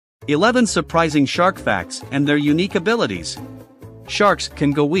11 surprising shark facts and their unique abilities. Sharks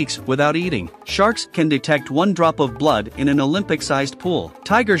can go weeks without eating. Sharks can detect 1 drop of blood in an Olympic-sized pool.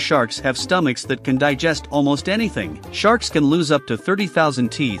 Tiger sharks have stomachs that can digest almost anything. Sharks can lose up to 30,000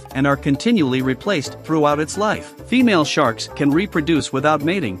 teeth and are continually replaced throughout its life. Female sharks can reproduce without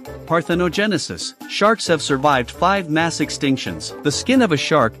mating. Parthenogenesis. Sharks have survived 5 mass extinctions. The skin of a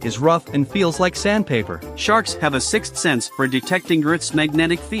shark is rough and feels like sandpaper. Sharks have a sixth sense for detecting Earth's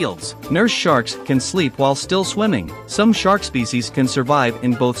magnetic fields. Nurse sharks can sleep while still swimming. Some shark species can survive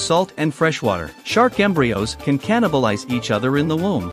in both salt and freshwater. Shark embryos can cannibalize each other in the womb.